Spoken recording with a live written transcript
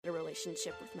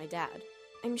relationship with my dad.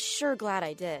 I'm sure glad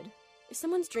I did. If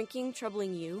someone's drinking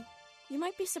troubling you, you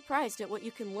might be surprised at what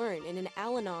you can learn in an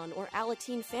Al-Anon or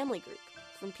Alateen family group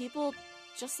from people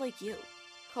just like you.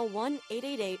 Call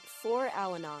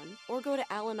 1-888-4-AL-ANON or go to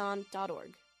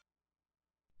alanon.org.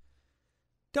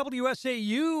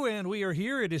 WSAU, and we are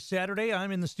here. It is Saturday.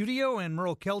 I'm in the studio, and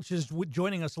Merle Kelch is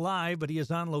joining us live, but he is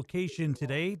on location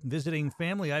today, visiting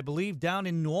family, I believe, down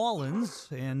in New Orleans.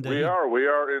 And We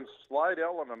are in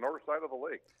Slidell on the north side of the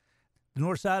lake. The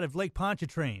north side of Lake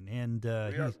Pontchartrain. And we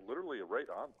are literally right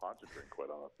on Pontchartrain, quite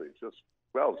honestly. It's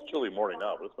chilly morning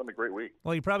now, but it's been a great week.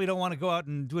 Well, you probably don't want to go out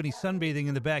and do any sunbathing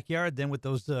in the backyard then with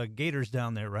those gators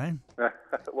down there, right?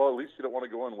 Well, at least you don't want to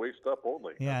go in waist up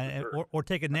only. Yeah, sure. or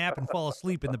take a nap and fall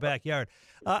asleep in the backyard.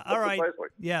 All right. Precisely.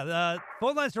 Yeah,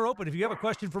 phone lines are open. If you have a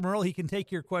question for Merle, he can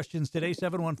take your questions today,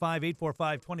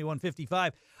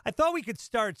 715-845-2155. I thought we could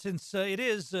start since it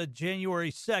is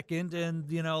January 2nd, and,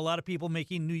 a lot of people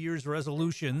making New Year's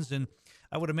resolutions, and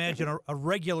I would imagine a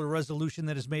regular resolution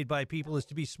that is made by people is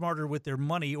to be smarter with their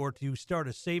money or to start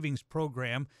a savings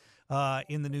program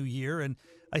in the new year. And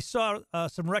I saw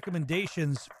some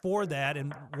recommendations for that,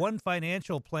 and one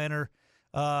financial planner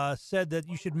said that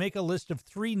you should make a list of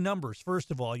 3 numbers.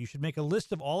 First of all, you should make a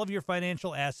list of all of your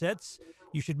financial assets,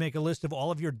 you should make a list of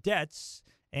all of your debts,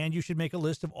 and you should make a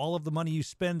list of all of the money you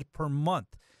spend per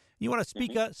month. You want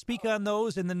to speak on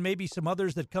those, and then maybe some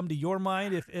others that come to your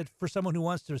mind, if for someone who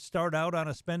wants to start out on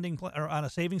a spending plan or on a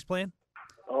savings plan.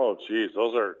 Oh, geez,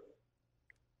 those are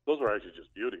actually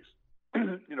just beauties.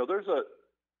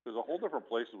 There's a whole different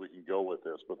places we can go with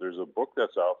this, but there's a book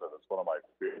that's out there that's one of my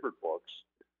favorite books.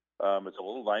 It's a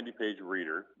little 90-page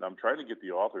reader. And I'm trying to get the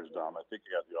authors down. I think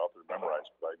I got the author memorized,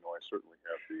 but I know I certainly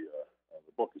have the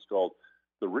book. It's called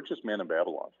The Richest Man in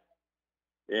Babylon,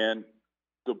 and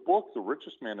the book, The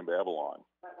Richest Man in Babylon,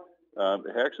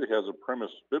 it actually has a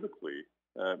premise biblically,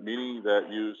 meaning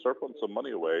that you start putting some money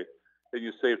away and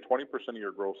you save 20% of your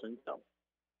gross income.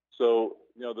 So,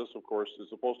 this, of course, is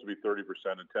supposed to be 30%,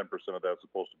 and 10% of that is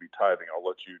supposed to be tithing. I'll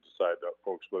let you decide,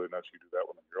 folks, whether or not you do that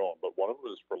one on your own. But one of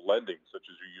them is for lending, such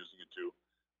as you're using it to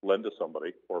lend to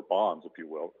somebody, or bonds, if you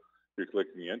will. You're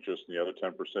collecting the interest, and the other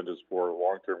 10% is for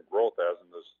long-term growth, as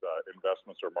in this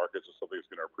investments or markets is something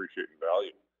that's going to appreciate in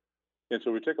value. And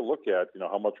so we take a look at,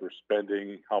 how much we're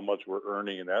spending, how much we're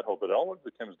earning, and that whole, but it all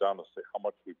comes down to say how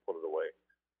much we put it away.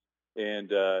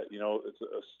 And, it's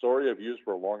a story I've used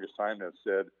for the longest time that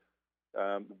said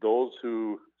those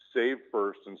who save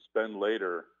first and spend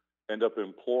later end up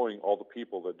employing all the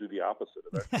people that do the opposite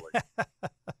eventually.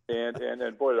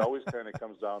 and boy, it always kind of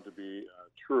comes down to be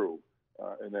true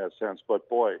in that sense. But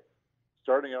boy,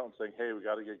 starting out and saying, hey, we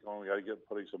got to get going, we got to get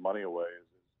putting some money away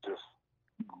is just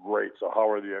great. So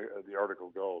how the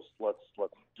article goes, let's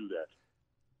do that.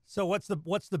 So what's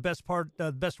the best part,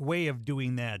 best way of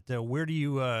doing that? Where do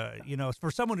you,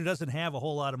 for someone who doesn't have a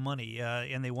whole lot of money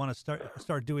and they want to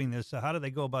start doing this, how do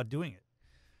they go about doing it?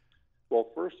 Well,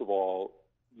 first of all,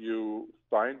 you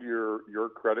find your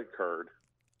credit card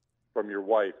from your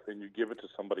wife and you give it to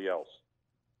somebody else.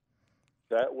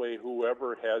 That way,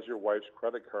 whoever has your wife's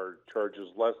credit card charges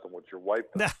less than what your wife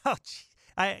does. No,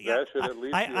 that should at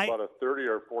least be about a 30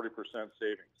 or 40%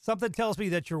 savings. Something tells me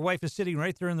that your wife is sitting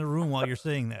right there in the room while you're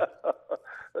saying that.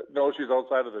 No, she's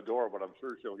outside of the door, but I'm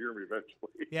sure she'll hear me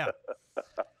eventually. Yeah.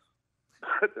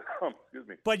 Excuse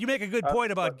me. But you make a good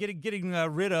point about getting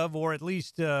rid of, or at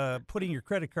least putting your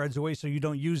credit cards away so you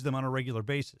don't use them on a regular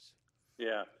basis.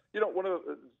 Yeah. One of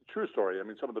the true story,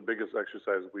 some of the biggest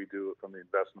exercises we do from the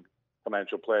investment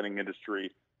financial planning industry,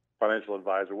 financial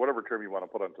advisor, whatever term you want to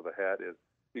put onto the hat is,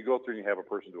 you go through and you have a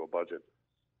person do a budget.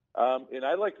 And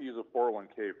I like to use a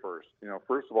 401k first.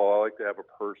 First of all, I like to have a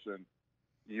person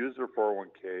use their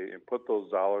 401k and put those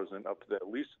dollars in up to at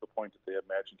least to the point that they have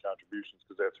matching contributions,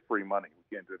 because that's free money. We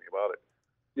can't do anything about it.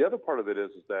 The other part of it is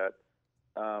that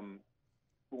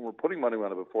when we're putting money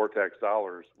on it before tax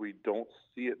dollars, we don't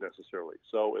see it necessarily.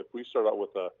 So if we start out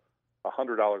with $100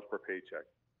 per paycheck,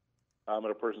 and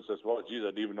a person says, well, geez, I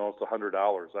didn't even know it's $100.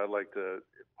 I'd like to,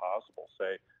 if possible,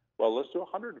 say, well, let's do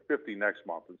 $150 next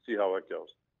month and see how it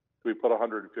goes. We put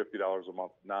 $150 a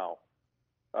month now.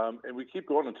 And we keep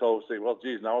going until we say, well,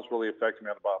 geez, now it's really affecting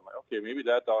me on the bottom line. Okay, maybe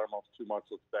that dollar amount's too much.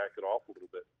 Let's back it off a little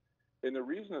bit. And the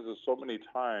reason is so many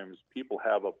times people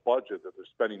have a budget that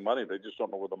they're spending money. They just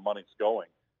don't know where the money's going.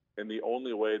 And the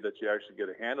only way that you actually get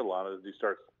a handle on it is you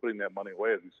start putting that money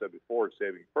away, as we said before,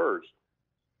 saving first.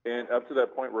 And up to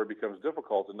that point where it becomes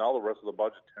difficult, and now the rest of the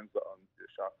budget tends to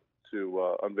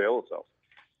unveil itself.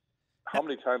 How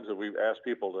many times have we asked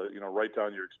people to, write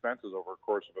down your expenses over a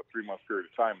course of a 3-month period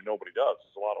of time? Nobody does.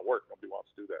 It's a lot of work. Nobody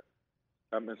wants to do that.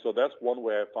 And so that's one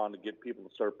way I found to get people to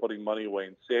start putting money away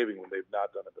and saving when they've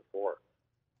not done it before.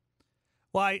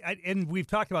 Well, and we've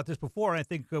talked about this before. I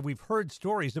think we've heard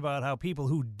stories about how people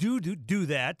who do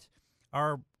that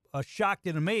are shocked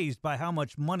and amazed by how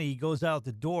much money goes out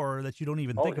the door that you don't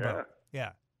even think about.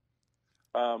 Yeah.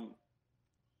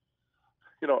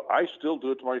 I still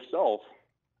do it to myself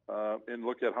and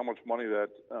look at how much money that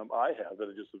I have that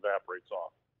it just evaporates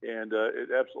off. And it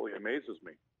absolutely amazes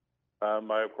me.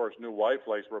 My, of course, new wife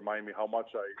likes to remind me how much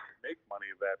I make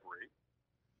money evaporate.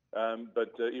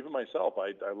 But even myself,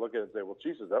 I look at it and say, well,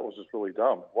 Jesus, that was just really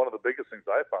dumb. One of the biggest things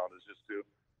I found is just to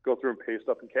go through and pay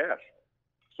stuff in cash.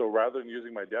 So rather than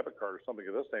using my debit card or something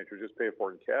of this nature, just pay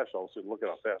for it in cash. I'll sit and look at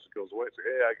how fast it goes away. Say,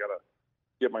 hey, I got to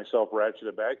get myself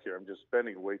ratcheted back here. I'm just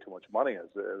spending way too much money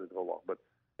as it goes along. But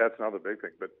that's another big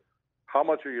thing. But how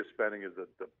much are you spending is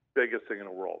the biggest thing in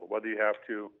the world. Whether you have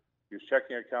to use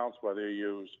checking accounts, whether you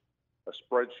use a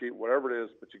spreadsheet, whatever it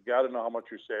is, but you got to know how much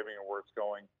you're saving and where it's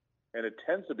going. And it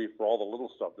tends to be for all the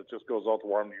little stuff that just goes out to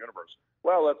warm the universe.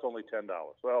 Well, that's only $10.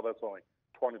 Well, that's only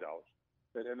 $20.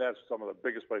 And that's some of the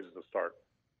biggest places to start.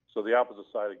 So the opposite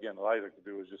side, again, what I like to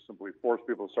do is just simply force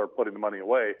people to start putting the money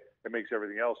away. It makes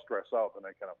everything else stress out, and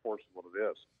that kind of forces what it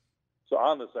is. So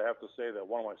on this, I have to say that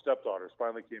one of my stepdaughters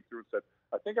finally came through and said,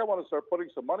 I think I want to start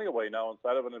putting some money away now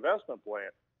inside of an investment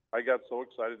plan. I got so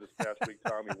excited this past week,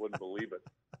 Tom, you wouldn't believe it.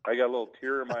 I got a little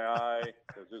tear in my eye.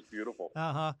 It was just beautiful.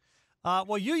 Uh-huh.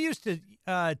 Well, you used to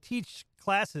teach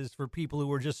classes for people who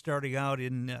were just starting out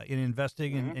in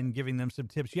investing and giving them some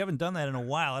tips. You haven't done that in a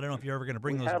while. I don't know if you're ever going to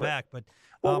bring those back, but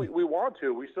we want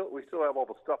to. We still have all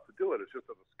the stuff to do it. It's just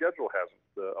that the schedule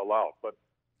hasn't allowed. But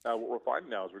what we're finding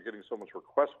now is we're getting so much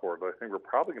request for it. I think we're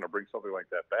probably going to bring something like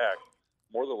that back,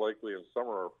 more than likely in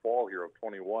summer or fall here of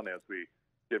 21 as we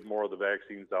get more of the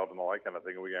vaccines out and all that kind of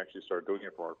thing, and we can actually start doing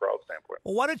it from a crowd standpoint.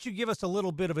 Well, why don't you give us a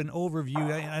little bit of an overview?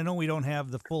 I know we don't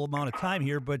have the full amount of time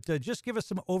here, but just give us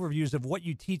some overviews of what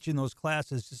you teach in those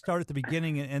classes. To start at the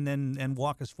beginning and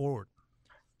walk us forward.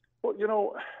 Well,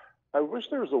 I wish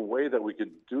there was a way that we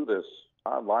could do this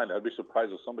online. I'd be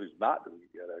surprised if somebody's not doing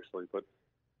it yet, actually. But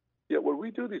yeah, when we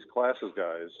do these classes,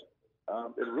 guys,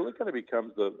 it really kind of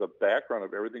becomes the background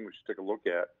of everything we should take a look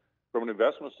at. From an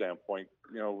investment standpoint,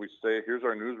 we say, here's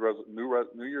our New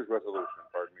Year's resolution,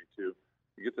 to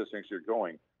get this next year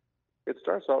going. It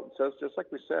starts out and says, just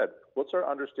like we said, what's our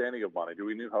understanding of money? Do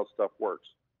we know how stuff works?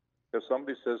 If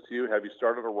somebody says to you, have you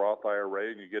started a Roth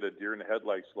IRA, and you get a deer in the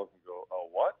headlights look and go, oh,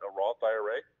 what, a Roth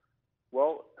IRA?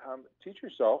 Well, teach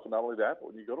yourself, and not only that,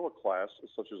 but when you go to a class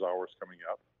such as ours coming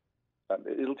up,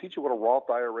 it'll teach you what a Roth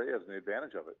IRA is and the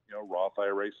advantage of it. Roth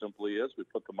IRA simply is we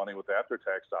put the money with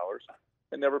after-tax dollars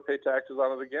and never pay taxes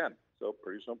on it again. So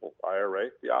pretty simple. IRA,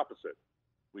 the opposite.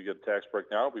 We get a tax break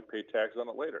now, we pay taxes on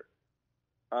it later.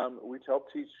 We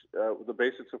help teach the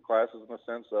basics of classes in the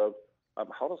sense of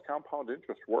how does compound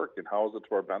interest work and how is it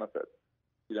to our benefit?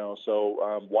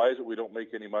 Why is it we don't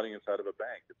make any money inside of a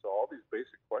bank? And so all these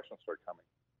basic questions start coming.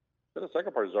 Then the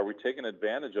second part is, are we taking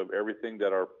advantage of everything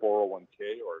that our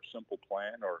 401k or simple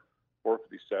plan or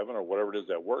 457 or whatever it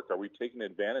is at work? Are we taking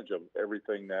advantage of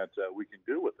everything that we can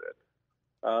do with it?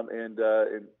 And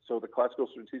so the class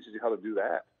goes through and teaches you how to do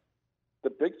that.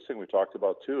 The biggest thing we talked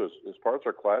about, too, is as far as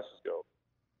our classes go,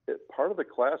 part of the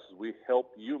class is we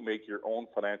help you make your own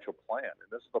financial plan. And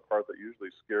this is the part that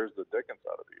usually scares the dickens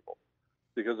out of people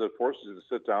because it forces you to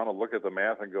sit down and look at the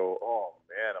math and go, oh,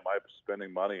 man, am I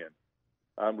spending money and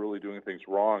I'm really doing things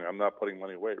wrong. I'm not putting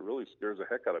money away. It really scares the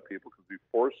heck out of people because we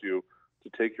force you to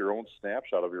take your own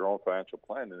snapshot of your own financial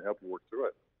plan and help you work through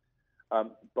it.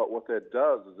 But what that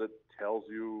does is it tells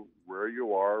you where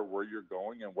you are, where you're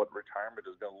going, and what retirement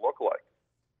is going to look like.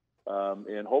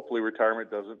 And hopefully retirement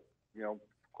doesn't,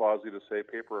 cause you to say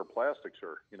paper or plastic,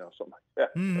 sir, something like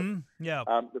that. Mm-hmm. Yeah.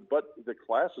 But the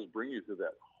classes bring you through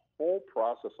that whole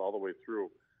process all the way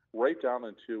through, right down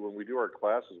into when we do our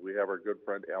classes, we have our good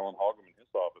friend Alan Hogum in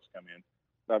his office come in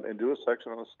and do a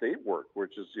section on estate work,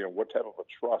 which is, what type of a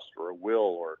trust or a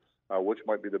will or which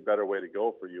might be the better way to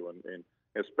go for you. And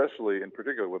especially in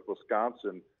particular with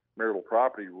Wisconsin marital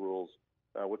property rules,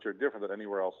 which are different than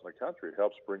anywhere else in the country. It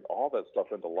helps bring all that stuff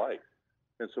into light.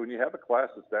 And so when you have a class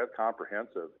that's that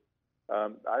comprehensive,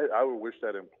 I would wish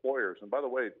that employers, and by the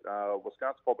way,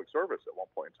 Wisconsin Public Service at one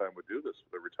point in time would do this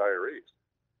for the retirees.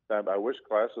 I wish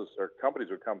classes or companies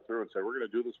would come through and say, we're going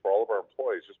to do this for all of our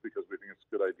employees just because we think it's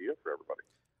a good idea for everybody.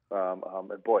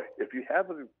 And boy, if you have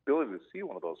the ability to see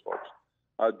one of those folks,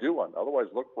 do one. Otherwise,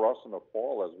 look for us in the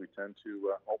fall as we tend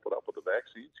to open up with the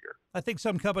vaccines here. I think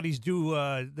some companies do.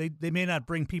 They may not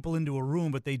bring people into a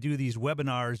room, but they do these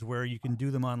webinars where you can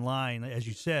do them online. As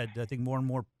you said, I think more and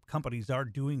more companies are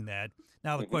doing that.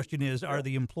 Now the question is, are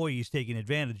the employees taking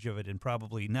advantage of it? And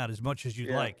probably not as much as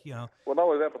you'd like. Well, not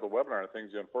only that, but the webinar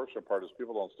things. The unfortunate part is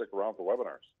people don't stick around for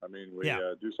webinars. I mean, we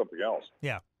do something else.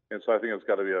 Yeah. And so I think it's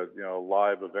got to be a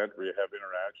live event where you have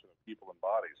interaction with people and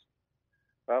bodies.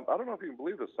 I don't know if you can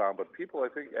believe this, Tom, but people I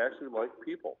think actually like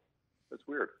people. It's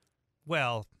weird.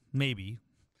 Well, maybe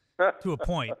to a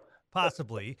point,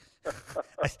 possibly.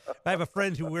 I have a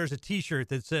friend who wears a T-shirt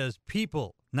that says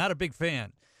 "People." Not a big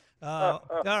fan. All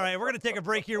right, we're going to take a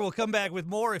break here. We'll come back with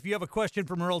more. If you have a question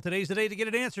from Earl, today's the day to get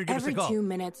it answered. Give us a call. Every 2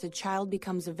 minutes, a child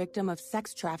becomes a victim of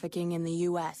sex trafficking in the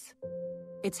U.S.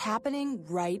 It's happening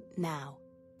right now.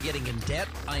 Getting in debt.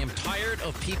 I am tired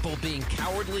of people being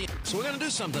cowardly, so we're going to do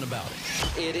something about it.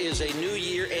 It is a new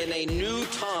year and a new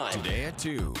time. Today at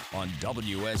 2 on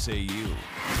WSAU.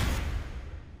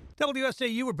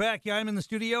 WSAU, we're back. Yeah, I'm in the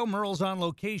studio. Merle's on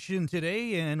location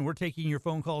today, and we're taking your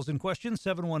phone calls and questions,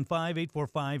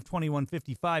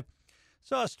 715-845-2155.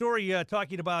 Saw a story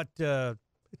talking about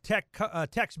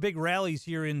tech's big rallies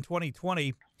here in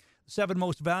 2020. 7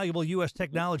 most valuable U.S.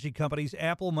 technology companies,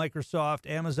 Apple, Microsoft,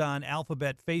 Amazon,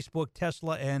 Alphabet, Facebook,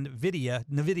 Tesla, and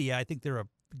NVIDIA, I think they're a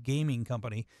gaming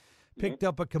company, picked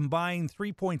up a combined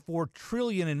 $3.4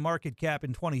 trillion in market cap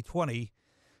in 2020,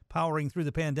 powering through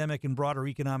the pandemic and broader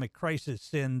economic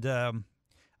crisis. And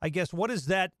I guess what does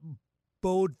that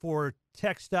bode for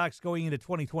tech stocks going into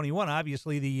 2021?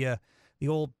 Obviously, the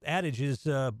old adage is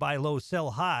buy low,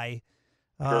 sell high.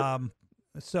 Sure.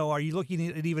 So are you looking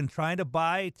at even trying to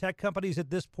buy tech companies at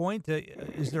this point?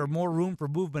 Is there more room for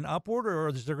movement upward, or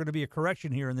is there going to be a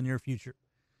correction here in the near future?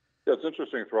 Yeah, it's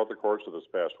interesting throughout the course of this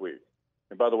past week.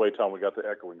 And by the way, Tom, we got the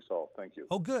echoing salt. Thank you.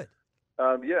 Oh, good.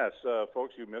 Yes,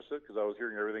 folks, you missed it because I was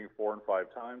hearing everything 4 and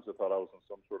 5 times. I thought I was in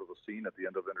some sort of a scene at the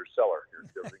end of Interstellar.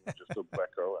 Everything was just a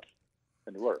echo,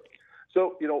 and you were.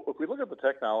 So, if we look at the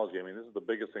technology, I mean, this is the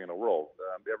biggest thing in the world.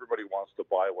 Everybody wants to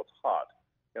buy what's hot.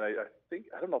 And I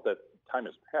think, I don't know if that time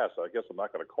has passed. So I guess I'm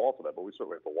not going to call for that, but we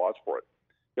certainly have to watch for it.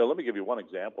 Let me give you one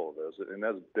example of this, and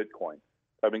that's Bitcoin.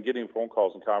 I've been getting phone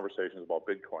calls and conversations about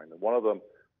Bitcoin. And one of them,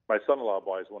 my son-in-law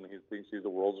buys one, and he thinks he's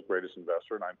the world's greatest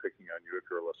investor, and I'm picking on you if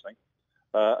you're listening,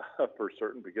 for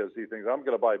certain, because he thinks I'm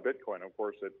going to buy Bitcoin. Of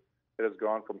course, it has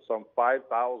gone from some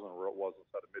 5,000 where it was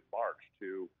instead of mid-March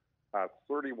to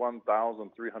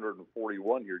 31,341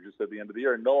 here just at the end of the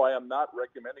year. No, I am not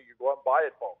recommending you go out and buy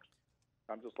it, folks.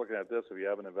 I'm just looking at this. If you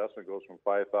have an investment goes from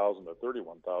 5,000 to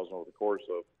 31,000 over the course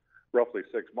of roughly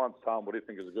 6 months, Tom, what do you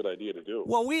think is a good idea to do?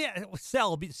 Well, we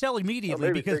sell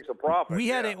immediately because take some profit.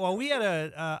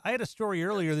 I had a story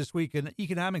earlier this week. An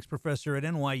economics professor at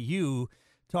NYU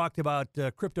talked about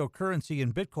cryptocurrency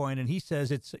and Bitcoin, and he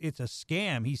says it's a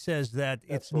scam. He says that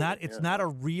it's not a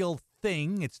real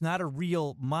thing. It's not a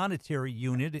real monetary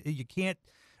unit. You can't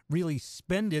really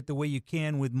spend it the way you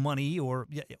can with money,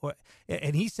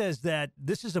 and he says that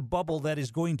this is a bubble that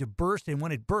is going to burst, and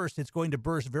when it bursts, it's going to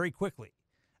burst very quickly.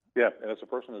 Yeah, and it's the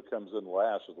person who comes in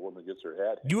last is the one that gets their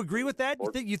hat. Do you agree with that?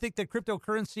 You think that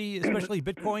cryptocurrency, especially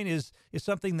Bitcoin, is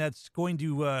something that's going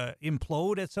to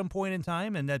implode at some point in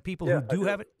time, and that people who do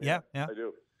have it? Yeah, I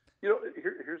do.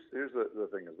 Here's the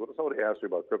thing is, what if somebody asked me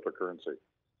about cryptocurrency,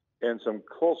 and some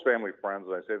close family friends,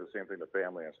 and I say the same thing to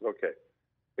family, I said, okay,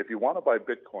 if you want to buy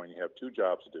Bitcoin, you have 2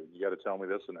 jobs to do. You got to tell me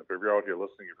this, and if you're out here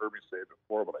listening, you've heard me say it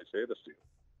before, but I say this to you.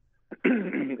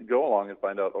 Go along and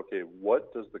find out, okay,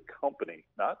 what does the company,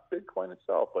 not Bitcoin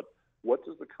itself, but what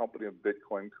does the company of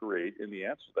Bitcoin create? And the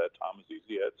answer to that, Tom, is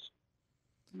easy. It's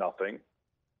nothing.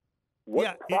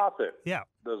 What profit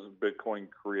does Bitcoin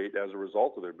create as a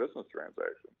result of their business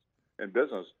transactions? In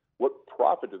business, what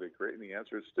profit do they create? And the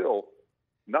answer is still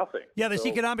nothing. Yeah, this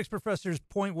economics professor's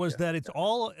point was that it's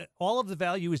all of the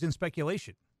value is in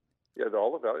speculation. Yeah,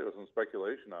 all the value is in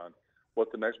speculation on what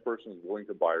the next person is willing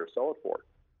to buy or sell it for.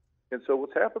 And so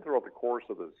what's happened throughout the course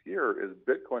of this year is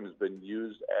Bitcoin has been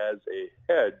used as a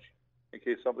hedge in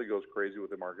case something goes crazy with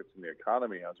the markets and the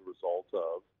economy as a result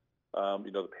of,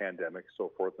 the pandemic,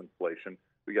 so forth, inflation.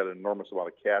 We got an enormous amount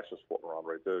of cash that's floating around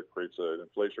right there. It creates an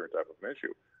inflationary type of an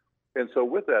issue. And so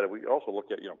with that, we also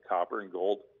look at, copper and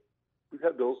gold. We've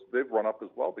had those, they've run up as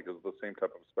well because of the same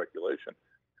type of speculation,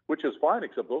 which is fine,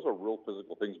 except those are real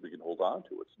physical things we can hold on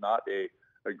to. It's not a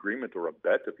agreement or a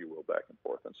bet, if you will, back and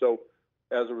forth. And so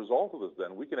as a result of this,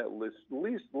 then, we can at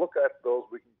least look at those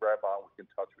we can grab on, we can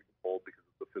touch, we can hold because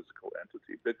it's a physical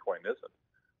entity. Bitcoin isn't.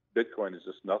 Bitcoin is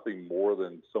just nothing more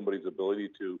than somebody's ability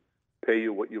to pay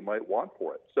you what you might want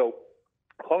for it. So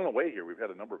along the way here, we've had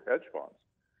a number of hedge funds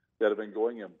that have been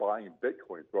going and buying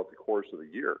Bitcoin throughout the course of the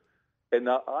year. And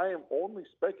now I am only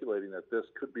speculating that this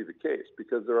could be the case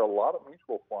because there are a lot of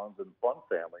mutual funds and fund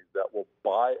families that will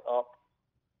buy up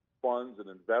funds and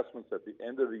investments at the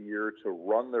end of the year to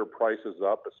run their prices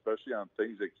up, especially on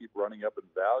things that keep running up in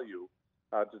value,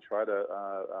 to try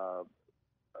to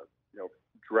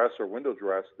dress or window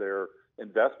dress their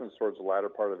investments towards the latter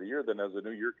part of the year. Then, as the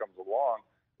new year comes along,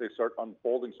 they start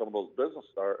unfolding some of those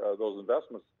those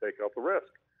investments to take out the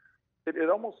risk. It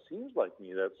almost seems like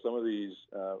me that some of these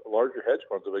larger hedge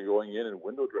funds have been going in and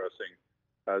window dressing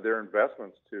their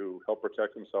investments to help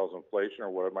protect themselves from inflation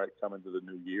or what might come into the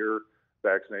new year,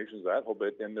 vaccinations, that whole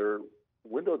bit, and they're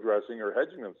window dressing or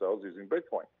hedging themselves using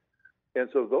Bitcoin. And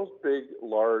so those big,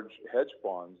 large hedge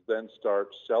funds then start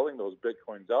selling those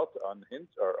Bitcoins out to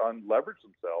unleverage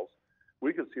themselves.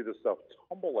 We could see this stuff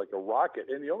tumble like a rocket.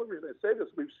 And the only reason I say this,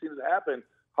 we've seen it happen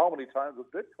how many times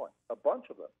with Bitcoin? A bunch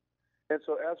of them. And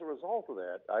so as a result of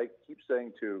that, I keep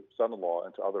saying to son-in-law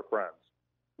and to other friends,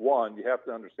 one, you have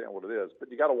to understand what it is, but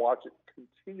you got to watch it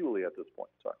continually at this point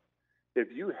in time. If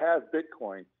you have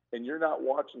Bitcoin and you're not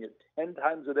watching it 10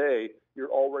 times a day, you're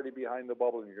already behind the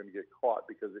bubble and you're going to get caught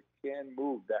because it can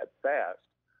move that fast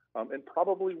and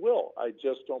probably will. I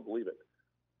just don't believe it.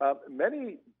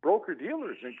 Many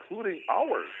broker-dealers, including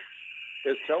ours,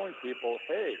 is telling people,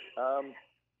 hey,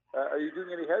 are you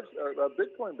doing any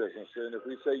Bitcoin business? And if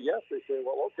we say yes, they say,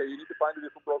 well, okay, you need to find a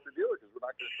different broker-dealer because we're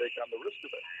not going to take on the risk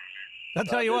of it. I'll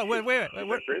tell you what,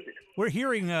 we're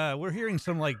hearing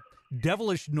some like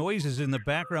devilish noises in the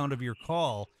background of your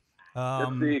call.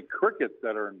 It's the crickets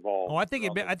that are involved. Oh, I think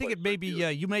it may be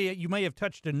you may have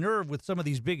touched a nerve with some of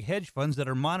these big hedge funds that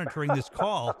are monitoring this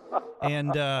call,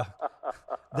 and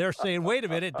they're saying, "Wait a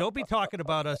minute, don't be talking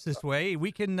about us this way.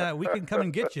 We can come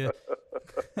and get you."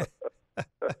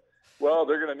 Well,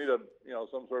 they're going to need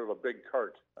some sort of a big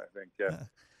cart, I think. Yeah.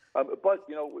 But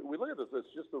we look at this. It's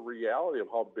just the reality of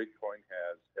how Bitcoin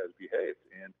has behaved,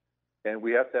 and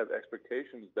we have to have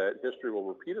expectations that history will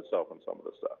repeat itself in some of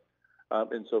this stuff.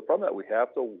 And so from that, we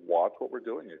have to watch what we're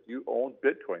doing. If you own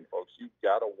Bitcoin, folks, you've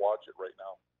got to watch it right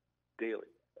now, daily.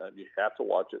 You have to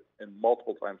watch it and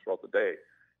multiple times throughout the day,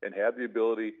 and have the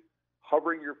ability,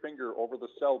 hovering your finger over the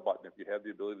sell button if you have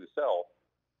the ability to sell,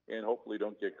 and hopefully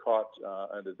don't get caught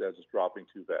as it's dropping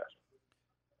too fast.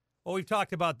 Well, we've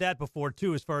talked about that before,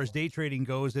 too, as far as day trading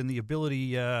goes and the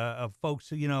ability of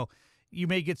folks, you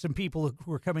may get some people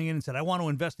who are coming in and said, I want to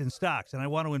invest in stocks and I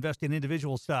want to invest in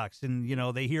individual stocks. And,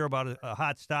 they hear about a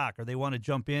hot stock or they want to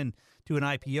jump in to an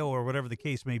IPO or whatever the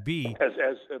case may be. As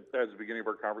the beginning of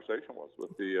our conversation was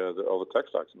with all the tech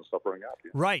stocks and the stuff running out.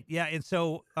 Yeah. Right. Yeah. And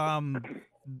so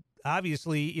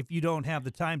obviously, if you don't have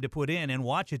the time to put in and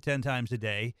watch it 10 times a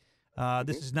day,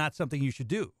 this is not something you should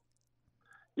do.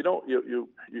 You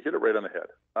hit it right on the head.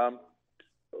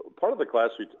 Part of the class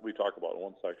we talk about in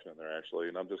one section in there, actually,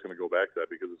 and I'm just going to go back to that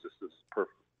because it's just this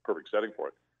perfect setting for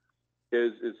it,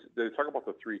 is they talk about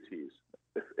the 3 T's.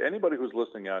 If anybody who's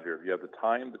listening out here, if you have the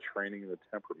time, the training, and the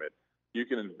temperament, you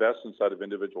can invest inside of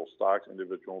individual stocks,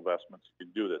 individual investments. You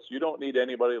can do this. You don't need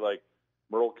anybody like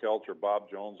Merle Kelch or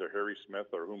Bob Jones or Harry Smith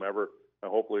or whomever,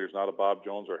 and hopefully there's not a Bob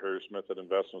Jones or Harry Smith that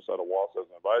invests inside of Wall as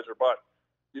an advisor, but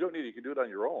you don't need it. You can do it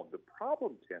on your own. The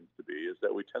problem tends to be is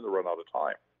that we tend to run out of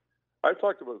time. I've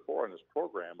talked about it before in this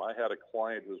program. I had a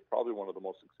client who was probably one of the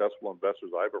most successful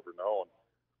investors I've ever known.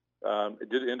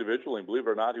 Did it individually, and believe it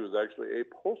or not, he was actually a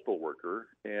postal worker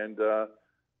and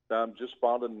just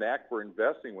found a knack for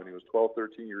investing when he was 12,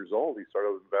 13 years old. He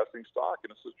started investing stock, and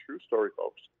this is a true story,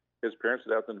 folks. His parents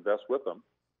would have to invest with him.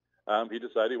 He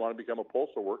decided he wanted to become a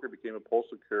postal worker, became a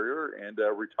postal carrier, and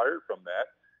retired from that.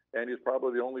 And he's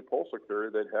probably the only postal carrier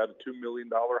that had a $2 million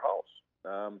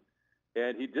house.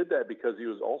 And he did that because he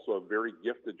was also a very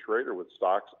gifted trader with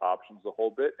stocks, options, the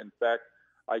whole bit. In fact,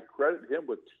 I credit him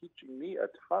with teaching me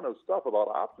a ton of stuff about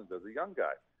options as a young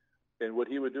guy. And what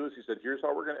he would do is he said, here's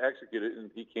how we're going to execute it. And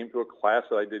he came to a class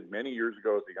that I did many years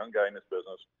ago as a young guy in this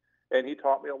business. And he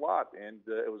taught me a lot. And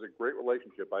it was a great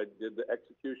relationship. I did the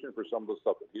execution for some of the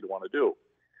stuff that he'd want to do.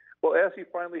 Well, as he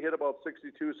finally hit about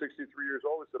 62, 63 years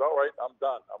old, he said, all right, I'm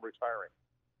done. I'm retiring.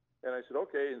 And I said,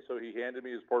 okay. And so he handed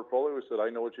me his portfolio. He said, I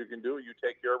know what you can do. You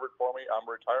take care of it for me. I'm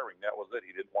retiring. That was it.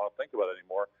 He didn't want to think about it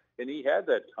anymore. And he had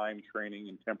that time, training,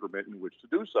 and temperament in which to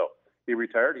do so. He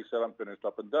retired. He said, I'm finished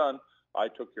up and done. I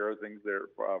took care of things there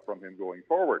from him going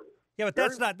forward. Yeah, but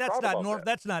that's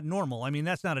not normal. I mean,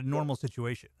 that's not a normal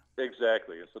situation.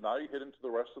 Exactly. And so now you hit into the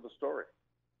rest of the story.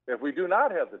 If we do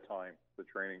not have the time, the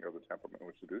training, or the temperament in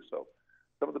which to do so,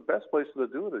 some of the best places to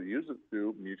do it is use it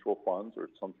through mutual funds or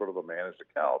some sort of a managed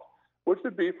account, which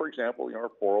would be, for example, our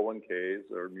 401ks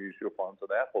or mutual funds and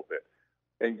that whole bit.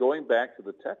 And going back to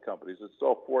the tech companies and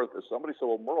so forth, if somebody said,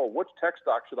 well, Merle, which tech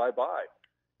stock should I buy?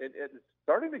 And it's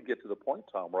starting to get to the point,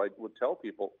 Tom, where I would tell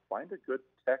people, find a good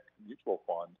tech mutual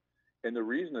fund And the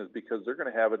reason is because they're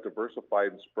going to have it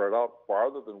diversified and spread out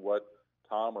farther than what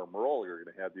Tom or Merle are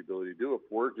going to have the ability to do if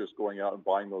we're just going out and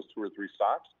buying those 2 or 3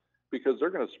 stocks, because they're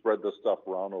going to spread this stuff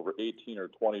around over 18 or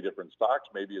 20 different stocks,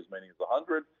 maybe as many as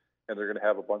 100, and they're going to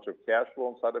have a bunch of cash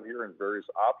flow inside of here and various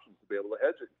options to be able to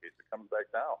hedge it in case it comes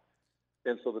back down.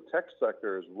 And so the tech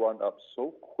sector has run up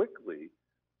so quickly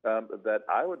that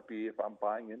I would be, if I'm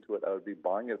buying into it, I would be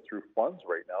buying it through funds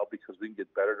right now because we can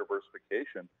get better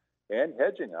diversification and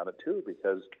hedging on it too,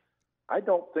 because I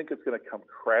don't think it's going to come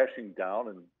crashing down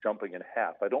and jumping in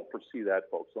half. I don't foresee that,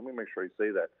 folks. Let me make sure I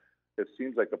say that. It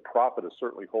seems like the profit is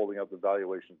certainly holding up the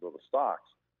valuations of the stocks.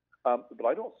 But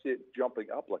I don't see it jumping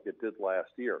up like it did last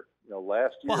year.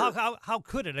 Last year. Well, how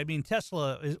could it? I mean,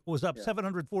 Tesla was up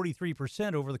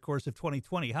 743% over the course of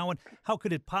 2020. How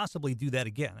could it possibly do that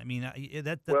again? I mean,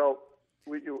 Well,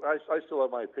 I still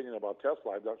have my opinion about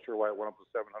Tesla. I'm not sure why it went up to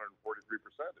 743%.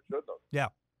 It should have. Yeah.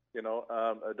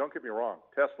 Don't get me wrong.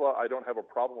 Tesla, I don't have a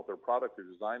problem with their product, their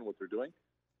design, what they're doing,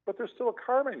 but they're still a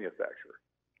car manufacturer.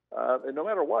 And no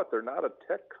matter what, they're not a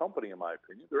tech company, in my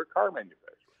opinion. They're a car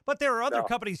manufacturer. But there are other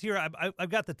companies here. I've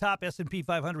got the top S&P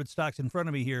 500 stocks in front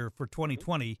of me here for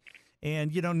 2020.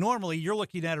 And, normally you're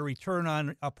looking at a return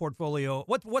on a portfolio.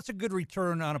 What's a good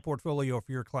return on a portfolio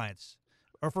for your clients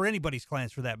or for anybody's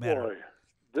clients for that matter? Boy,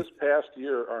 this past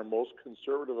year, our most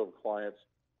conservative of clients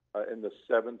in the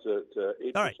 7 to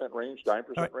 8% range,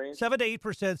 9% range. 7 to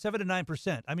 8%, 7 to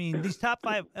 9%. I mean, these top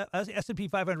 5 S&P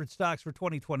 500 stocks for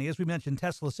 2020, as we mentioned,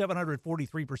 Tesla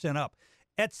 743% up,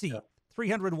 Etsy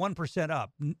 301%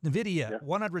 up, NVIDIA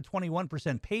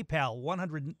 121%, PayPal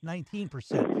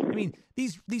 119%. I mean,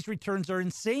 these returns are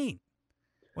insane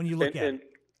when you look at it. And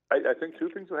I think 2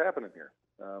 things are happening here.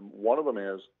 One of them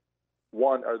is,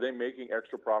 are they making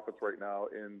extra profits right now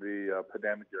in the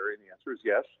pandemic area? And the answer is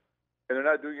yes. And they're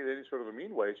not doing it in any sort of a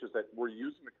mean way. It's just that we're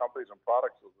using the companies and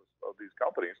products of these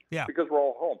companies because we're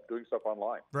all home doing stuff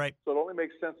online. Right. So it only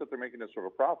makes sense that they're making this sort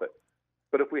of profit.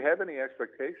 But if we have any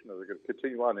expectation that they're going to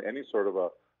continue on in any sort of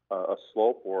a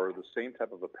slope or the same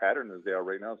type of a pattern as they are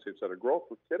right now, same set of growth,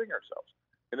 we're kidding ourselves.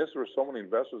 And this is where so many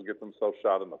investors get themselves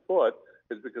shot in the foot,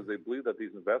 is because they believe that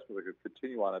these investments are going to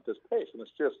continue on at this pace. And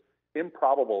it's just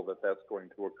improbable that that's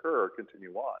going to occur or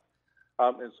continue on.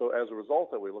 And so as a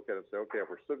result, that we look at it and say, okay, if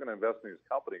we're still going to invest in these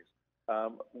companies,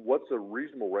 what's a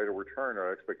reasonable rate of return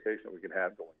or expectation that we can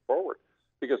have going forward?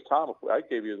 Because, Tom, if I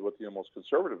gave you what the most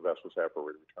conservative investors have for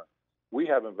rate of return, we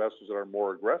have investors that are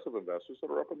more aggressive investors that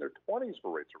are up in their 20s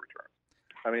for rates of return.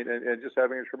 I mean, and just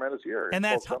having a tremendous year. And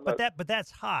that's but that's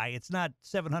high. It's not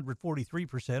 743%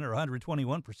 or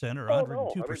 121% or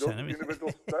 102%. I mean,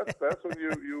 individuals. That's when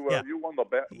you won the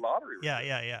lottery. Yeah.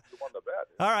 You won the bet.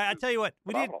 All right, I tell you what,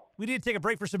 we need to take a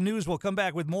break for some news. We'll come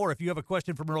back with more. If you have a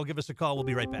question for Merle, give us a call. We'll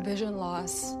be right back. Vision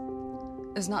loss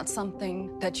is not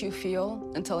something that you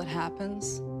feel until it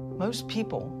happens. Most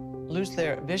people lose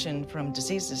their vision from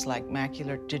diseases like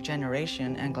macular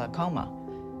degeneration and glaucoma.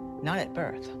 Not at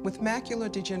birth. With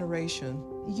macular degeneration,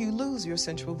 you lose your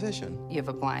central vision. You have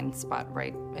a blind spot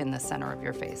right in the center of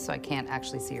your face, so I can't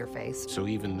actually see your face. So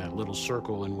even that little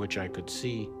circle in which I could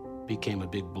see became a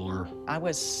big blur. I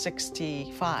was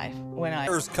 65 when I...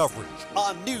 There's coverage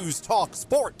on News Talk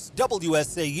Sports,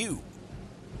 WSAU.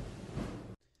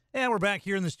 And we're back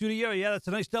here in the studio. Yeah, that's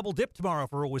a nice double dip tomorrow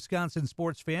for Wisconsin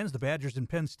sports fans. The Badgers and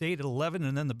Penn State at 11,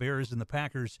 and then the Bears and the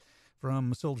Packers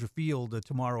from Soldier Field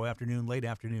tomorrow afternoon, late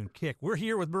afternoon kick. We're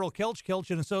here with Merle Kelch,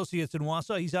 Kelch & Associates in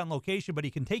Wausau. He's on location, but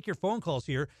he can take your phone calls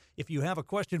here. If you have a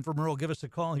question for Merle, give us a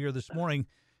call here this morning.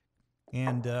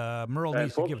 And Merle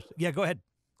needs to give us... Yeah, go ahead.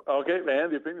 Okay,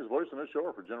 man. The opinions voiced on this show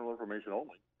are for general information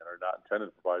only and are not intended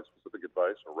to provide specific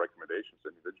advice or recommendations to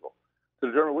individual.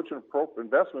 To determine which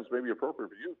investments may be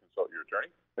appropriate for you, consult your attorney,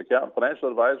 accountant,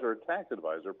 financial advisor, or tax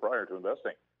advisor prior to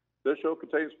investing. This show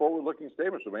contains forward-looking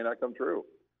statements that may not come true.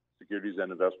 Securities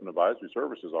and investment advisory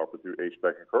services offered through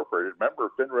HBEC Incorporated, member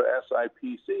FINRA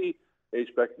SIPC,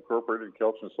 HBEC Incorporated, and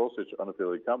Kelch & Associates are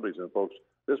unaffiliated companies. And folks,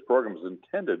 this program is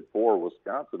intended for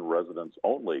Wisconsin residents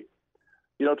only.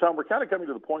 You know, Tom, we're kind of coming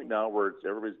to the point now where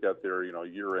everybody's got their,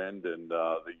 year end and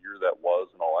the year that was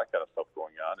and all that kind of stuff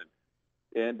going on.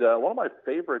 And one of my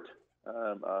favorite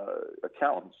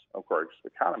accountants, of course,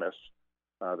 economists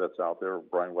that's out there,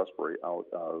 Brian Westbury out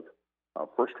of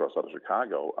First Trust out of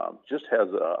Chicago, just has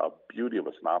a beauty of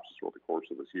a synopsis over the course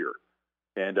of this year.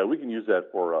 And we can use that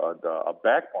for a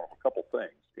backbone of a couple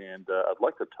things. And I'd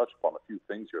like to touch upon a few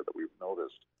things here that we've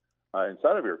noticed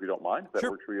inside of here, if you don't mind, if that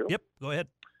works for you. Yep, go ahead.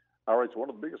 All right, so one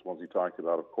of the biggest ones he talked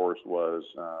about, of course, was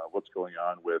what's going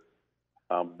on with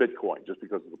Bitcoin, just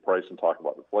because of the price, and talk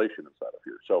about inflation inside of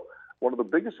here. So one of the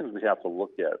biggest things we have to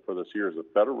look at for this year is the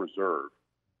Federal Reserve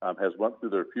has went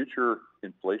through their future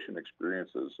inflation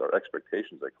experiences or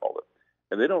expectations, they called it.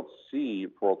 And they don't see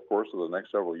for the course of the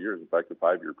next several years, in fact, a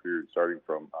 5-year period starting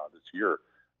from this year,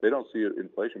 they don't see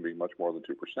inflation being much more than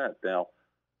 2%. Now,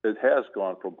 it has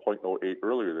gone from 0.08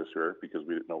 earlier this year because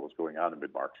we didn't know what was going on in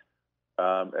mid-March.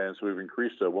 And so we've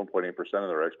increased to 1.8% of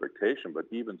their expectation. But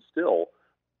even still,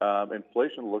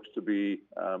 inflation looks to be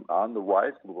on the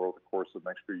rise over the course of the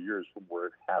next few years from where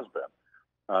it has been.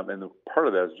 And part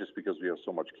of that is just because we have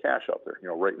so much cash out there.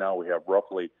 Right now we have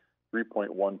roughly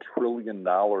 $3.1 trillion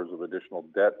of additional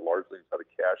debt, largely inside of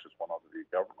cash that's went out of the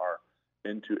government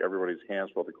into everybody's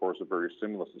hands throughout the course of various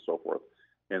stimulus and so forth.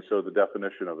 And so the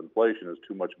definition of inflation is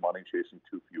too much money chasing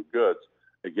too few goods.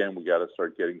 Again, we got to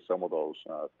start getting some of those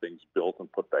things built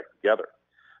and put back together.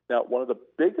 Now, one of the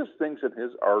biggest things in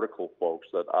his article, folks,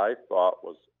 that I thought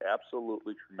was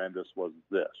absolutely tremendous was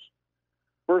this.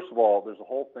 First of all, there's a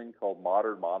whole thing called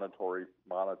modern monetary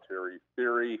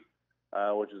theory,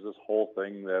 which is this whole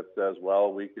thing that says,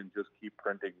 well, we can just keep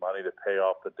printing money to pay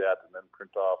off the debt and then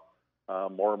print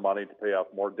off more money to pay off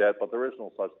more debt. But there is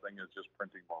no such thing as just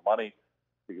printing more money,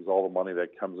 because all the money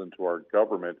that comes into our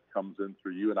government comes in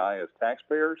through you and I as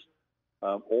taxpayers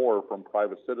or from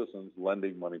private citizens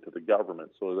lending money to the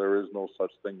government. So there is no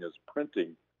such thing as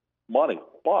printing money.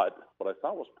 But what I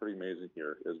thought was pretty amazing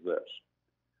here is this.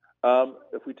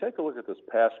 If we take a look at this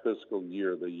past fiscal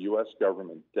year, the U.S.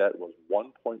 government debt was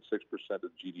 1.6%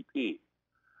 of GDP,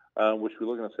 which we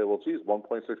look at and say, well, geez,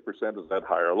 1.6%, is that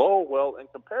high or low? Well, in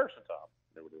comparison, Tom,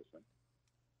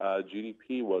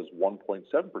 GDP was 1.7%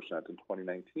 in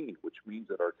 2019, which means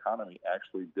that our economy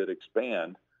actually did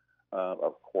expand.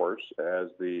 Of course, as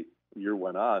the year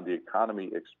went on, the economy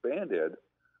expanded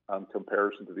in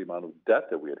comparison to the amount of debt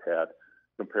that we had.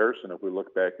 Comparison, if we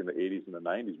look back in the 80s and the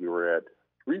 90s, we were at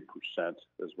 3%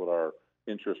 is what our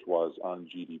interest was on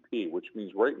GDP, which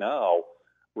means right now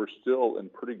we're still in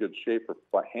pretty good shape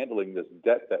for handling this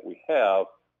debt that we have.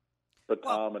 But,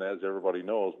 Tom, and as everybody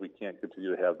knows, we can't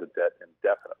continue to have the debt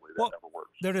indefinitely. That never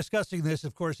works. They're discussing this,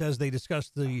 of course, as they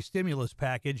discuss the stimulus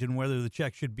package and whether the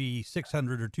check should be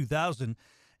 $600 or $2,000.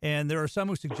 And there are some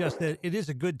who suggest that it is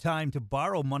a good time to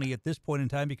borrow money at this point in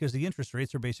time because the interest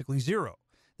rates are basically zero.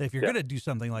 That if you're going to do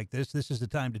something like this is the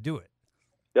time to do it.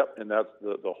 Yep, and that's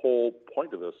the whole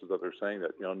point of this is that they're saying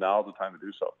that, now's the time to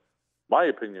do so. My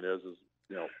opinion is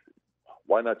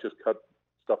why not just cut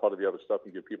stuff out of the other stuff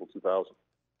and give people $2,000?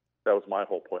 That was my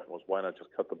whole point, was why not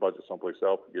just cut the budget someplace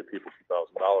else and give people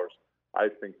 $2,000? I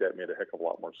think that made a heck of a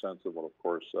lot more sense than what, of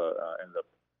course, ended up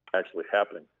actually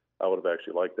happening. I would have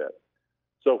actually liked that.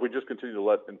 So if we just continue to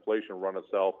let inflation run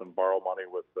itself and borrow money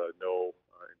with no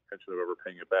intention of ever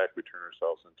paying it back, we turn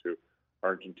ourselves into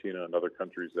Argentina and other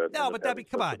countries that come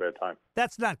on, a bad time.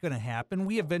 That's not going to happen.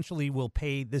 We eventually will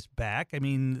pay this back. I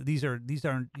mean, these aren't.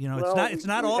 It's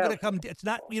not all going to come. It's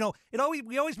not. We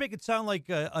always make it sound like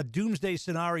a doomsday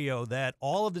scenario that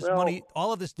all of this money,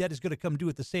 all of this debt is going to come due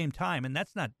at the same time, and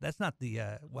that's not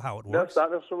the how it works. That's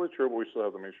not necessarily true, but we still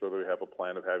have to make sure that we have a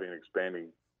plan of having an expanding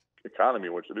economy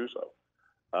in which to do so.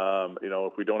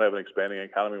 If we don't have an expanding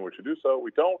economy in which to do so, we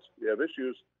don't. We have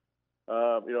issues.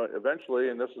 Eventually,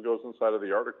 and this goes inside of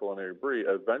the article, and I agree,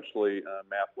 eventually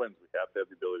math wins. We have to have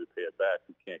the ability to pay it back.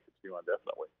 We can't continue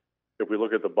indefinitely. If we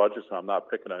look at the budgets, and I'm not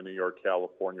picking on New York,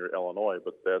 California, or Illinois,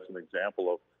 but that's an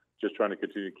example of just trying to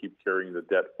continue to keep carrying the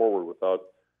debt forward without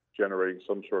generating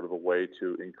some sort of a way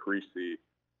to increase the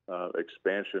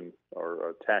expansion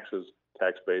or taxes,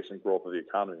 tax base, and growth of the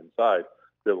economy inside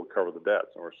to be able to cover the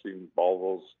debts. And we're seeing all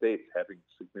those states having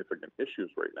significant issues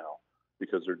right now,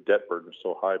 because their debt burden is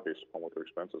so high based upon what their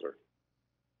expenses are.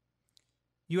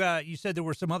 You said there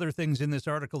were some other things in this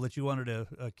article that you wanted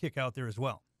to kick out there as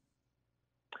well.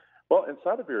 Well,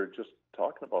 inside of here, just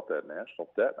talking about that national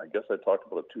debt, I guess I talked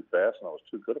about it too fast and I was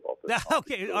too good about this.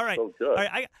 Okay, all right. So good. All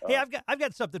right. I've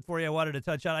got something for you I wanted to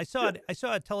touch on. I saw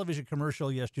a television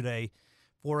commercial yesterday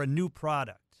for a new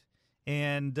product.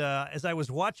 And as I was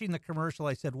watching the commercial,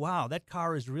 I said, wow, that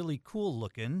car is really cool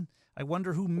looking. I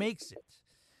wonder who makes it.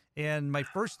 And my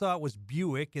first thought was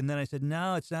Buick, and then I said,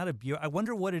 no, it's not a Buick. I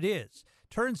wonder what it is.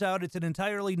 Turns out it's an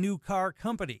entirely new car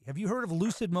company. Have you heard of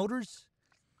Lucid Motors?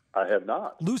 I have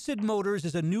not. Lucid Motors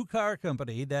is a new car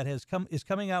company that is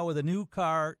coming out with a new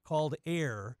car called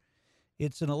Air.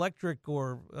 It's an electric,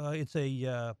 it's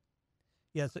an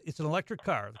electric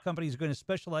car. The company is going to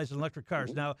specialize in electric cars.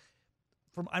 Mm-hmm. Now,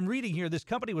 I'm reading here, this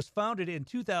company was founded in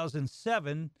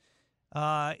 2007.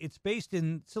 It's based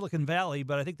in Silicon Valley,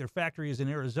 but I think their factory is in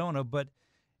Arizona. But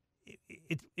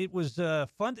it was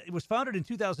founded in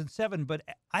 2007, but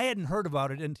I hadn't heard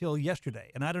about it until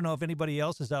yesterday. And I don't know if anybody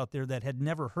else is out there that had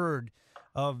never heard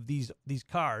of these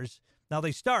cars. Now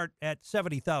they start at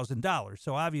 $70,000,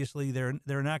 so obviously they're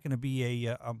not going to be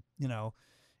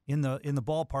in the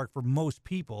ballpark for most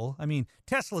people. I mean,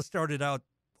 Tesla started out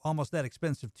almost that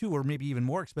expensive too, or maybe even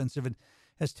more expensive. And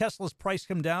has Tesla's price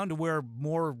come down to where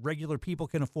more regular people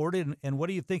can afford it? And what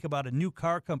do you think about a new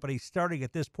car company starting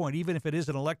at this point, even if it is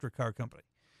an electric car company?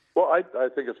 Well, I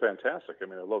think it's fantastic. I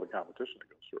mean, I love the competition that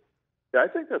goes through. Yeah, I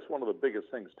think that's one of the biggest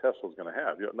things Tesla's going to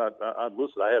have. On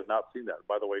Lucid, I have not seen that.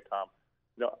 By the way, Tom,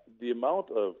 the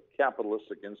amount of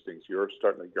capitalistic instincts you're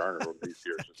starting to garner over these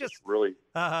years is just really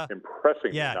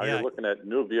impressing. Yeah, now you're looking at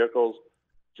new vehicles.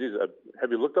 Geez,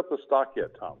 have you looked up the stock yet,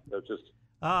 Tom? That's just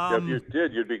if you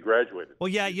did, you'd be graduated. Well,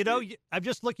 yeah, I'm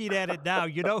just looking at it now.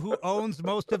 You know who owns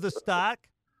most of the stock?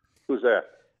 Who's that?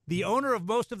 The owner of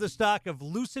most of the stock of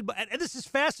Lucid. And this is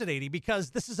fascinating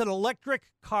because this is an electric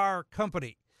car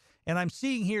company. And I'm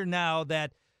seeing here now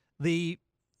that the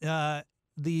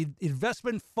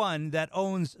investment fund that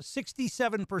owns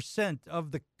 67%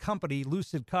 of the company,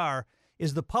 Lucid Car,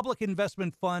 is the Public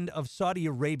Investment Fund of Saudi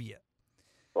Arabia.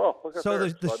 Oh, look at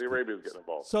that. Saudi Arabia is getting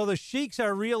involved. So the sheiks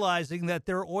are realizing that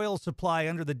their oil supply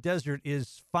under the desert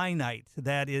is finite,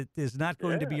 that it is not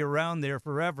going to be around there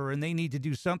forever, and they need to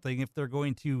do something if they're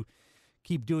going to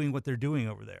keep doing what they're doing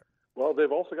over there. Well,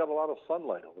 they've also got a lot of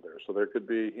sunlight over there, so there could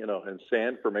be, and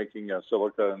sand for making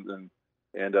silica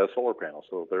and solar panels.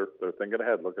 So they're thinking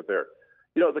ahead. Look at there.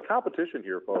 The competition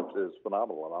here, folks, is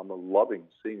phenomenal, and I'm loving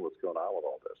seeing what's going on with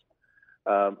all this.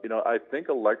 I think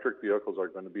electric vehicles are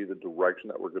going to be the direction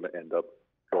that we're going to end up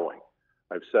going.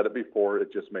 I've said it before.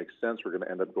 It just makes sense. We're going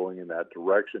to end up going in that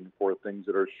direction for things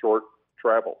that are short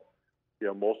travel.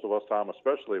 Most of us, Tom,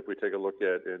 especially if we take a look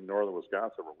at in northern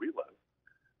Wisconsin where we live,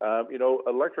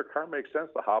 electric car makes sense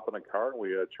to hop in a car and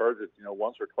we charge it,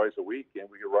 once or twice a week, and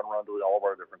we can run around doing all of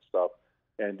our different stuff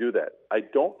and do that. I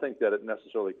don't think that it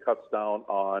necessarily cuts down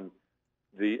on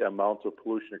the amount of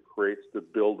pollution it creates to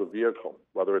build a vehicle,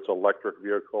 whether it's an electric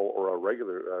vehicle or a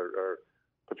regular or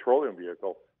petroleum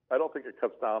vehicle. I don't think it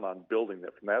cuts down on building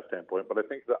it from that standpoint, but I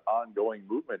think the ongoing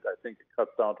movement, I think it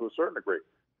cuts down to a certain degree.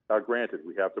 Now, granted,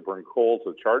 we have to burn coal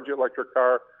to charge the electric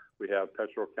car. We have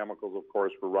petrochemicals, of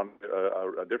course, for running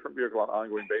a different vehicle on an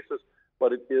ongoing basis,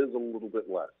 but it is a little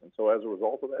bit less. And so as a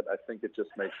result of that, I think it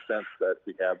just makes sense that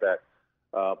we have that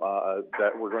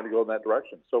that we're going to go in that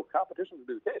direction. So competition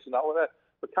will be the case. And not only that,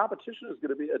 but competition is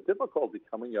going to be a difficulty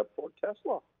coming up for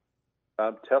Tesla.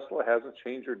 Tesla hasn't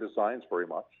changed their designs very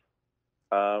much.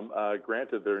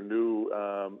 Granted, their new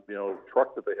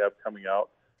truck that they have coming out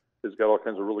has got all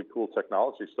kinds of really cool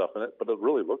technology stuff in it, but it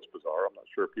really looks bizarre. I'm not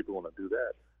sure if people want to do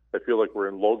that. I feel like we're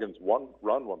in Logan's run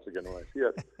once again when I see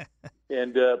it.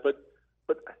 And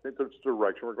but I think that's the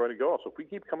direction we're going to go. So if we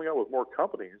keep coming out with more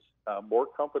companies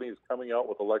coming out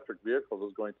with electric vehicles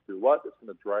is going to do what? It's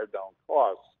going to drive down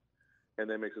costs, and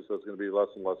that makes it so it's going to be less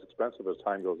and less expensive as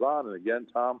time goes on. And again,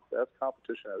 Tom, that's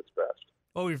competition at its best.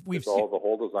 Oh, we've seen the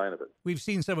whole design of it. We've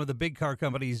seen some of the big car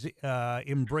companies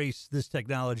embrace this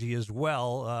technology as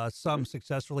well. Some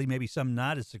successfully, maybe some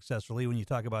not as successfully. When you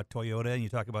talk about Toyota and you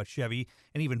talk about Chevy,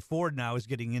 and even Ford now is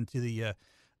getting into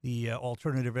the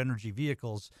alternative energy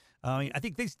vehicles. I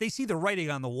think they see the writing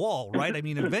on the wall, right? I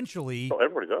mean, eventually,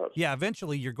 everybody does. Yeah,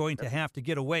 eventually you're going to have to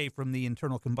get away from the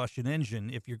internal combustion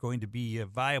engine if you're going to be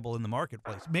viable in the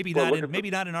marketplace. Maybe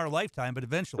not in our lifetime, but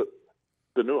eventually.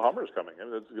 The new Hummer's coming. I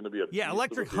mean, it's going to be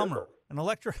electric Hummer, an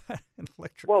electric.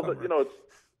 Well, Hummer.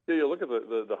 you look at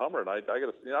the Hummer, and I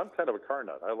got to. I'm kind of a car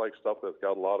nut. I like stuff that's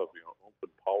got a lot of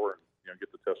open power and get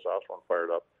the testosterone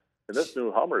fired up. And this new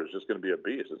Hummer is just going to be a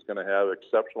beast. It's going to have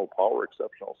exceptional power,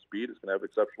 exceptional speed. It's going to have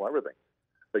exceptional everything.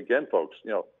 Again, folks,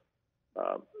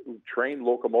 trained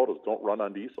locomotives don't run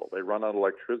on diesel. They run on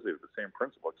electricity. The same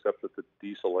principle, except that the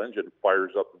diesel engine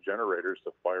fires up the generators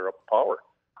to fire up the power.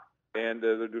 And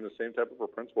they're doing the same type of a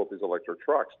principle with these electric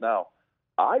trucks. Now,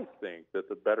 I think that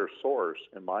the better source,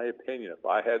 in my opinion, if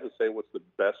I had to say what's the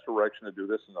best direction to do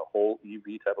this in the whole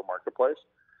EV type of marketplace,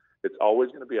 it's always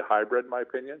going to be a hybrid, in my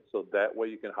opinion. So that way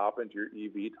you can hop into your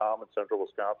EV, Tom, in central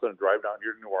Wisconsin and drive down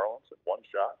here to New Orleans in one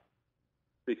shot.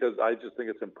 Because I just think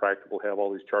it's impractical to have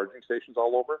all these charging stations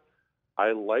all over.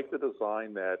 I like the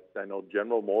design that I know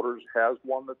General Motors has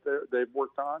one that they've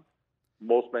worked on.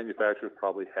 Most manufacturers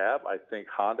probably have. I think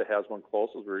Honda has one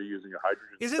closest where you're using a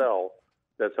hydrogen cell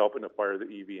that's helping to fire the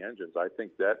EV engines. I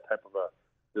think that type of a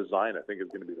design, I think, is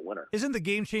going to be the winner. Isn't the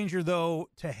game changer, though,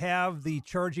 to have the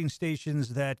charging stations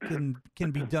that can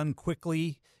be done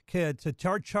quickly, to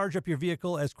charge up your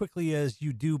vehicle as quickly as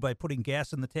you do by putting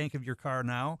gas in the tank of your car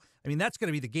now? I mean, that's going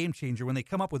to be the game changer when they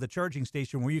come up with a charging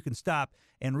station where you can stop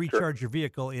and recharge your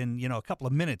vehicle in, a couple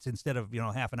of minutes instead of,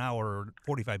 half an hour or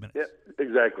 45 minutes. Yeah,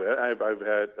 Exactly. I've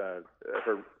heard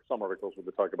some articles where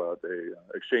they talk about a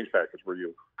exchange package where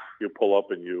you pull up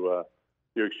and you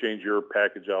exchange your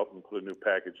package out and put a new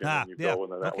package in, and you go,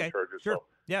 and then that one charges. Sure.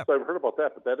 So I've heard about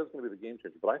that, but that is going to be the game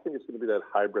changer. But I think it's going to be that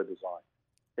hybrid design.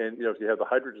 And if you have the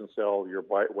hydrogen cell, your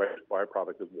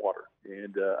byproduct is water,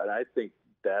 and I think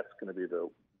that's going to be the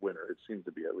winner. It seems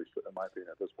to be, at least in my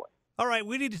opinion, at this point. All right,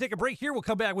 we need to take a break here. We'll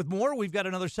come back with more. We've got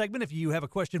another segment. If you have a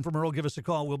question from Earl, give us a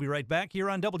call. We'll be right back here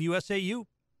on WSAU.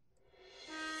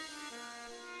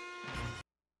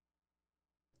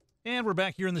 And we're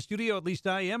back here in the studio. At least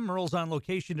I am. Merle's on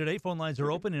location today. Phone lines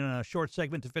are open in a short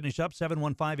segment to finish up,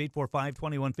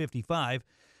 715-845-2155.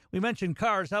 We mentioned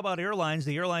cars. How about airlines?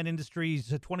 The airline industry's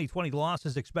 2020 loss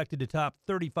is expected to top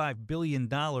 $35 billion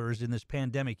in this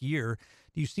pandemic year.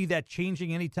 Do you see that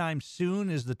changing anytime soon?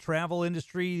 Is the travel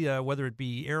industry, whether it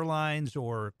be airlines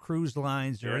or cruise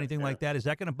lines or anything like that, is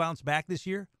that going to bounce back this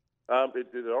year?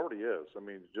 It already is. I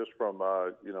mean, just from,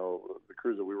 the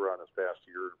cruise that we were on this past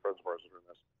year, friends of ours are doing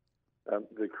this,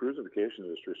 the cruisification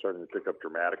industry is starting to pick up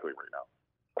dramatically right now.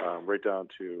 Right down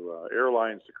to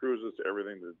airlines, to cruises, to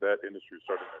everything. That industry is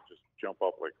starting to just jump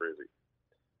up like crazy.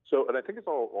 So, and I think it's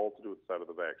all to do with the side of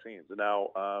the vaccines. And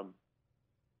now,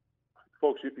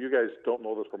 folks, you guys don't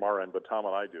know this from our end, but Tom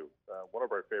and I do. One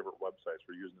of our favorite websites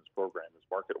for using this program is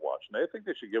MarketWatch, and I think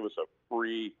they should give us a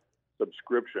free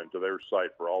subscription to their site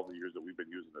for all the years that we've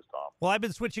been using this, Tom. Well, I've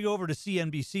been switching over to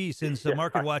CNBC since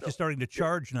MarketWatch is starting to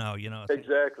charge now,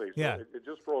 Exactly. So yeah. It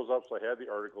just froze up, so I had the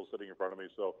article sitting in front of me.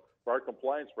 So for our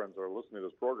compliance friends that are listening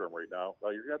to this program right now,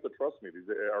 you're going to have to trust me. These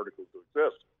articles do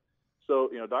exist.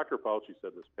 So, Dr. Fauci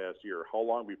said this past year, how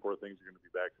long before things are going to be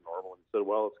back to normal? And he said,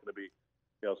 well, it's going to be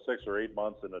 6 or 8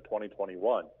 months into 2021.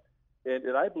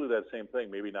 And I believe that same thing,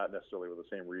 maybe not necessarily for the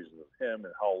same reason as him, and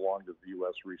how long does the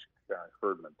U.S. reach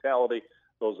herd mentality?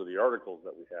 Those are the articles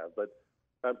that we have. But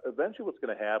eventually what's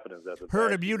going to happen is that...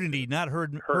 herd immunity, not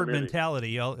herd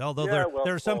mentality, although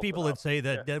there are some people that say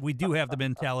that we do have the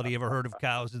mentality of a herd of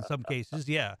cows in some cases,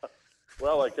 yeah.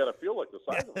 Well, I kind of feel like the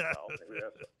size of a cow.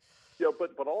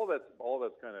 But all of that's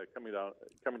kind of coming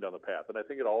down the path. And I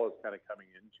think it all is kind of coming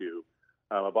into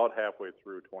about halfway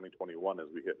through 2021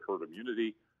 as we hit herd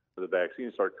immunity. The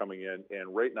vaccines start coming in,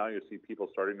 and right now you see people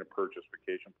starting to purchase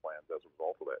vacation plans as a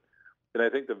result of that. And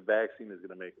I think the vaccine is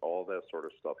going to make all that sort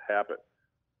of stuff happen.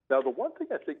 Now, the one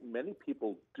thing I think many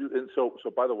people do, and so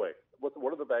by the way, what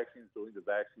are the vaccines doing? The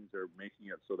vaccines are making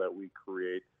it so that we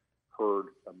create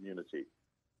herd immunity.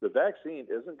 The vaccine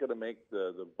isn't going to make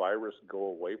the virus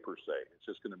go away per se. It's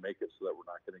just going to make it so that we're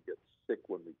not going to get sick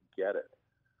when we get it.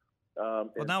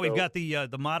 Well, now we've got the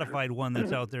modified one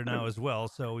that's out there now as well,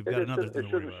 so we've got another thing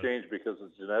to worry about. It shouldn't change because the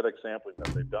genetic sampling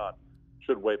that they've done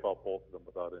should wipe out both of them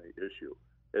without any issue,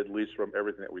 at least from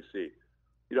everything that we see.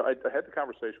 I had the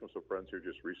conversation with some friends here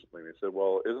just recently, and they said,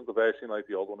 well, isn't the vaccine like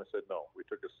the old one? I said, no. We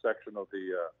took a section of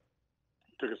the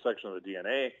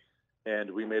DNA,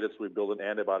 and we made it so we build an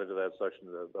antibody to that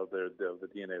section of the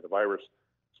DNA of the virus.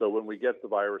 So when we get the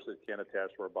virus, it can't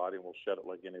attach to our body, and we'll shed it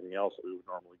like anything else that we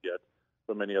would normally get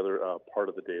from any other part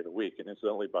of the day of the week. And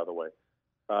incidentally, by the way,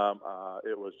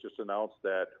 it was just announced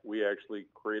that we actually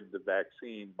created the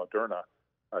vaccine, Moderna,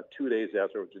 2 days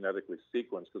after it was genetically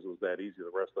sequenced because it was that easy.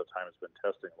 The rest of the time it's been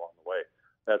testing along the way.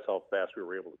 That's how fast we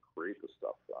were able to create this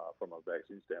stuff from a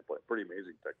vaccine standpoint. Pretty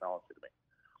amazing technology to me.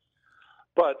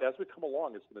 But as we come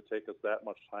along, it's going to take us that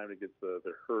much time to get the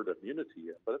herd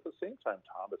immunity in. But at the same time,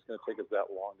 Tom, it's going to take us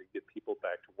that long to get people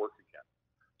back to work again.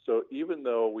 So even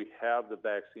though we have the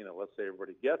vaccine and let's say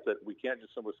everybody gets it, we can't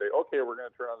just simply say, okay, we're going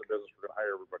to turn on the business, we're going to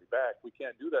hire everybody back. We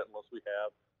can't do that unless we have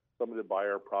somebody to buy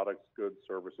our products, goods,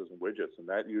 services, and widgets. And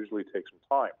that usually takes some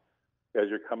time. As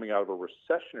you're coming out of a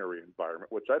recessionary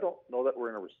environment, which I don't know that we're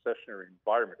in a recessionary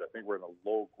environment. I think we're in a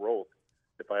low growth,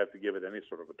 if I have to give it any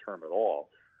sort of a term at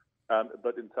all.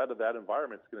 But inside of that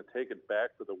environment, it's going to take it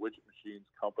back to the widget machines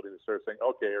company to start saying,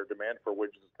 okay, our demand for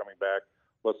widgets is coming back.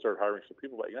 Let's start hiring some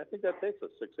people back. And I think that takes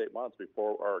us 6-8 months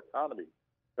before our economy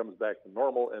comes back to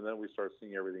normal, and then we start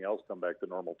seeing everything else come back to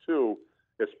normal too,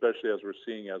 especially as we're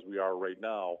seeing, as we are right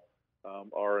now,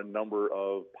 are a number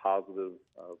of positive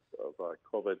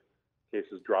COVID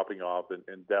cases dropping off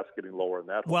and deaths getting lower in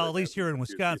that. Well, at least here in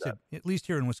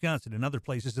Wisconsin, in other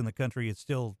places in the country, it's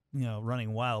still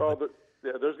running wild. Well,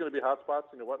 yeah, there's going to be hot spots,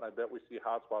 and I bet we see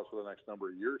hot spots for the next number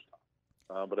of years.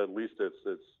 But at least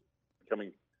it's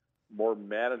becoming more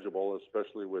manageable,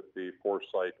 especially with the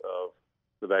foresight of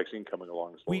the vaccine coming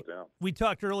along to slow it down. We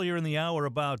talked earlier in the hour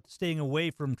about staying away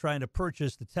from trying to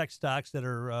purchase the tech stocks that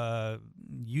are,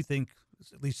 you think,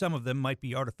 at least some of them might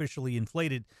be artificially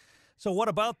inflated. So what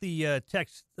about the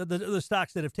the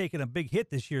stocks that have taken a big hit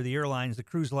this year? The airlines, the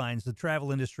cruise lines, the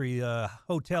travel industry,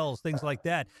 hotels, things like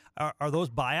that. Are those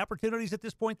buy opportunities at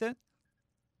this point then?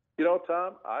 You know,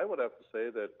 Tom, I would have to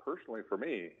say that personally for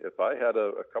me, if I had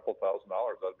a couple $1,000,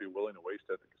 I'd be willing to waste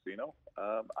at the casino.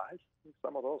 I think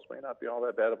some of those may not be all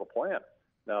that bad of a plan.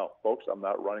 Now, folks, I'm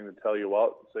not running to tell you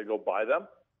out and say go buy them.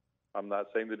 I'm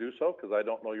not saying to do so because I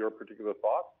don't know your particular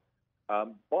thoughts.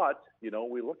 But, you know,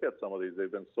 we look at some of these. They've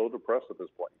been so depressed at this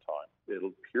point in time. It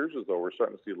appears as though we're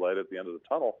starting to see light at the end of the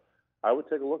tunnel. I would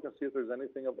take a look and see if there's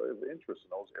anything of interest in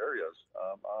those areas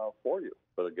for you.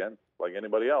 But again, like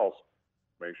anybody else,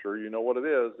 make sure you know what it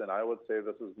is. And I would say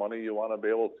this is money you want to be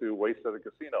able to waste at a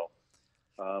casino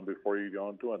before you go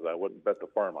into it. I wouldn't bet the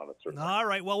farm on it, certainly. All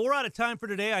right. Well, we're out of time for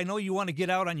today. I know you want to get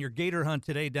out on your gator hunt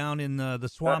today down in the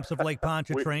swamps of Lake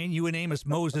Pontchartrain. You and Amos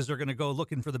Moses are going to go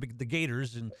looking for the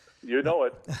gators. And you know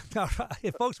it.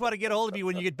 If folks want to get a hold of you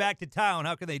when you get back to town,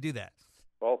 how can they do that?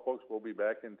 Well, folks, we'll be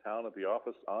back in town at the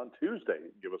office on Tuesday.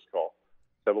 Give us a call,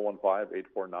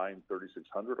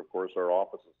 715-849-3600. Of course, our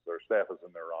staff is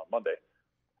in there on Monday.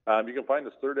 You can find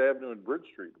us 3rd Avenue and Bridge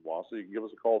Street in Wausau. You can give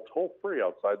us a call toll-free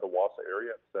outside the Wausau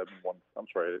area at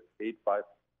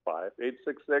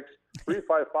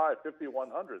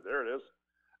 855-5100. There it is.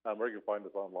 Or you can find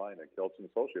us online at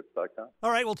KelchAssociates.com.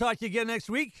 All right, we'll talk to you again next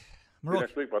week.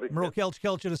 Next week, buddy. Merle Kelch,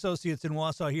 Kelch & Associates in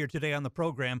Wausau here today on the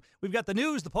program. We've got the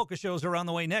news. The polka shows are on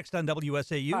the way next on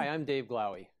WSAU. Hi, I'm Dave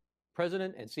Glowy,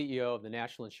 President and CEO of the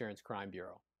National Insurance Crime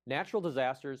Bureau. Natural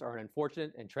disasters are an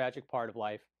unfortunate and tragic part of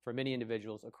life for many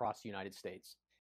individuals across the United States.